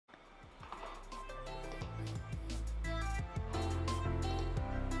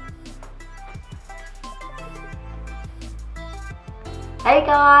Hey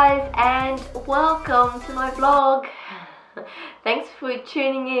guys, and welcome to my vlog. Thanks for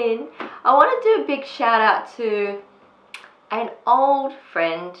tuning in. I want to do a big shout out to an old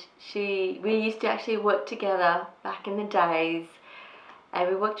friend. We used to actually work together back in the days, and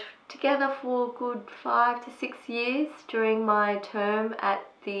we worked together for a good 5 to 6 years during my term at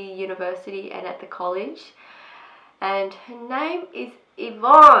the university and at the college. And her name is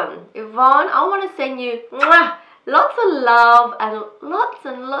Yvonne. Yvonne, I want to send you lots of love and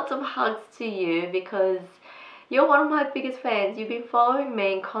lots of hugs to you, because you're one of my biggest fans. You've been following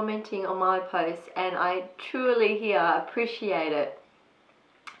me and commenting on my posts, and I truly appreciate it.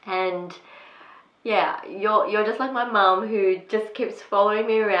 And yeah, you're just like my mum, who just keeps following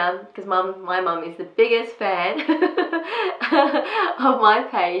me around, because my mum is the biggest fan of my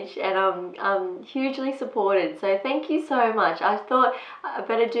page, and I'm hugely supported. So thank you so much. I thought I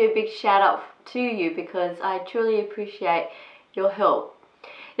better do a big shout out to you, because I truly appreciate your help.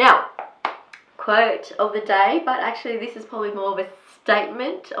 Now, quote of the day, but actually this is probably more of a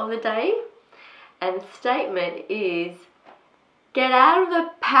statement of the day, and the statement is: get out of the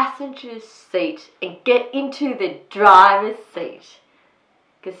passenger seat and get into the driver's seat,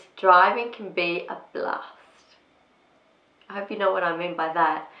 because driving can be a blast. I hope you know what I mean by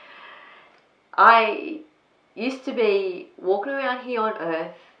that. I used to be walking around here on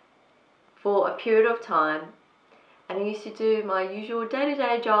earth for a period of time, and I used to do my usual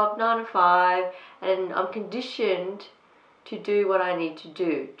day-to-day job, 9 to 5, and I'm conditioned to do what I need to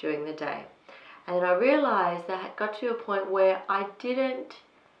do during the day. And then I realized that I had got to a point where I didn't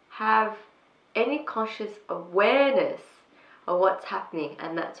have any conscious awareness of what's happening,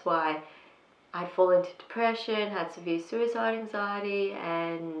 and that's why I'd fallen into depression, had severe suicide anxiety,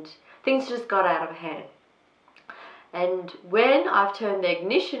 and things just got out of hand. And when I've turned the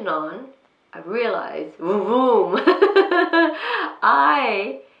ignition on, I realized, boom,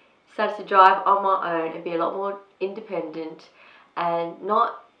 I started to drive on my own and be a lot more independent, and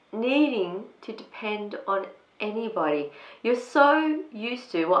not needing to depend on anybody. You're so used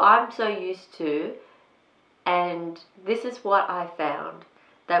to, well, I'm so used to, and this is what I found,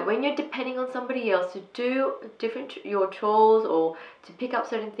 that when you're depending on somebody else to do your chores or to pick up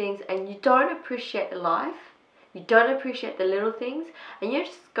certain things, and you don't appreciate life, you don't appreciate the little things, and you're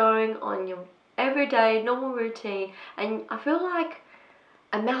just going on your everyday normal routine, and I feel like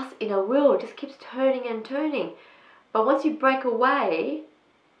a mouse in a wheel, just keeps turning and turning. But once you break away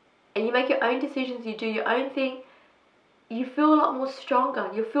and you make your own decisions, you do your own thing, you feel a lot more stronger,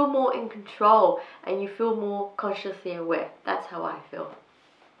 you feel more in control, and you feel more consciously aware. That's how I feel.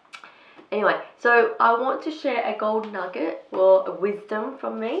 Anyway, so I want to share a gold nugget, or a wisdom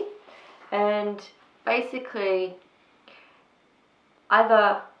from me. And basically,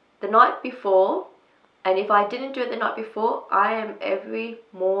 either the night before, and if I didn't do it the night before, I am every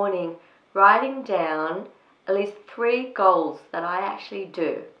morning writing down at least 3 goals that I actually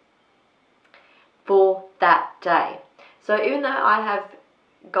do for that day. So even though I have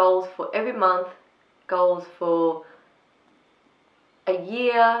goals for every month, goals for a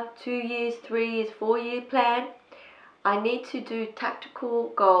year, 2 years, 3 years, 4-year plan, I need to do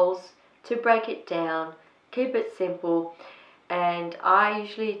tactical goals to break it down, keep it simple, and I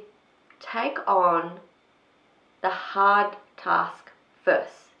usually take on the hard task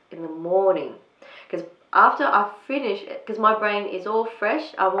first in the morning, because after I finish it, because my brain is all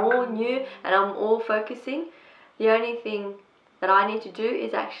fresh, I'm all new, and I'm all focusing, the only thing that I need to do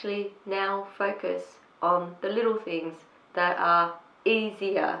is actually now focus on the little things that are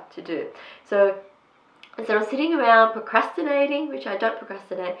easier to do. So instead of sitting around procrastinating, which I don't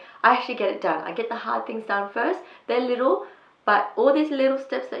procrastinate, I actually get it done. I get the hard things done first. They're little, but all these little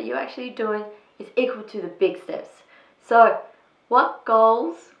steps that you're actually doing is equal to the big steps. So what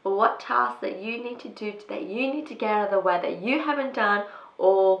goals or what tasks that you need to do, that you need to get out of the way, that you haven't done,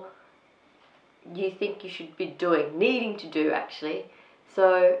 or you think you should be doing, needing to do actually.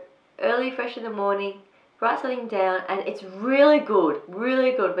 So early, fresh in the morning, write something down, and it's really good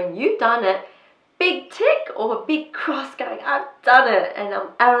when you've done it, big tick or a big cross going, I've done it and I'm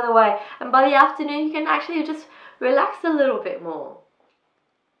out of the way. And by the afternoon you can actually just relax a little bit more.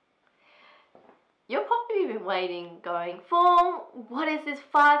 You're probably been waiting going, Phuong, what is this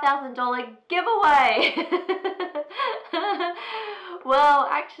 $5,000 giveaway? Well,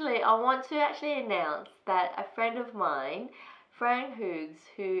 actually, I want to announce that a friend of mine, Fran Hoogs,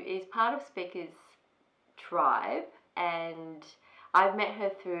 who is part of Speakers Tribe, and I've met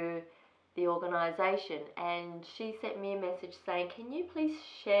her through the organisation, and she sent me a message saying, can you please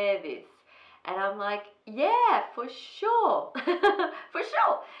share this? And I'm like, yeah, for sure. For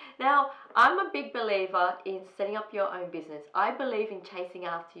sure. Now, I'm a big believer in setting up your own business. I believe in chasing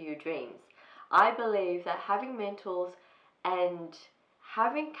after your dreams. I believe that having mentors and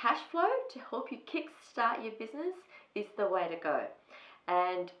having cash flow to help you kickstart your business is the way to go.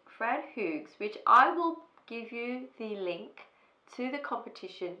 And Fran Hughes, which I will give you the link to the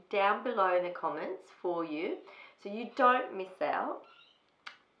competition down below in the comments for you, so you don't miss out.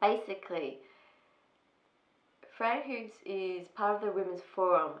 Basically, Fran Hughes is part of the Women's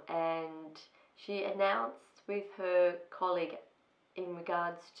Forum, and she announced with her colleague in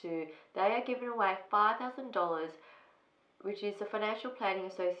regards to they are giving away $5,000, which is the Financial Planning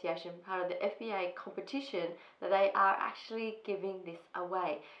Association, part of the FBA competition, that they are actually giving this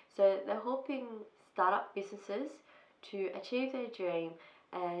away. So they're helping startup businesses to achieve their dream,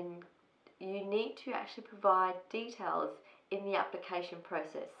 and you need to actually provide details in the application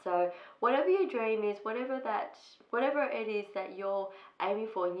process. So whatever your dream is, whatever it is that you're aiming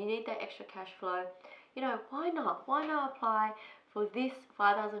for, and you need that extra cash flow, you know, why not apply for this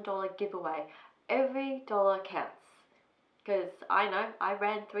 $5,000 giveaway? Every dollar counts, because I know I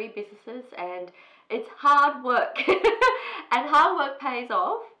ran 3 businesses and it's hard work. And hard work pays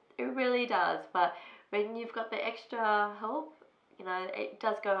off, it really does. But when you've got the extra help, you know, it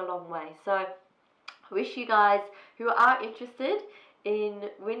does go a long way. So I wish you guys who are interested in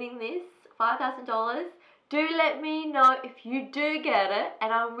winning this $5,000, do let me know if you do get it,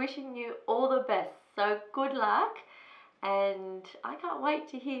 and I'm wishing you all the best. So good luck, and I can't wait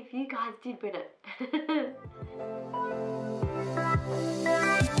to hear if you guys did win it.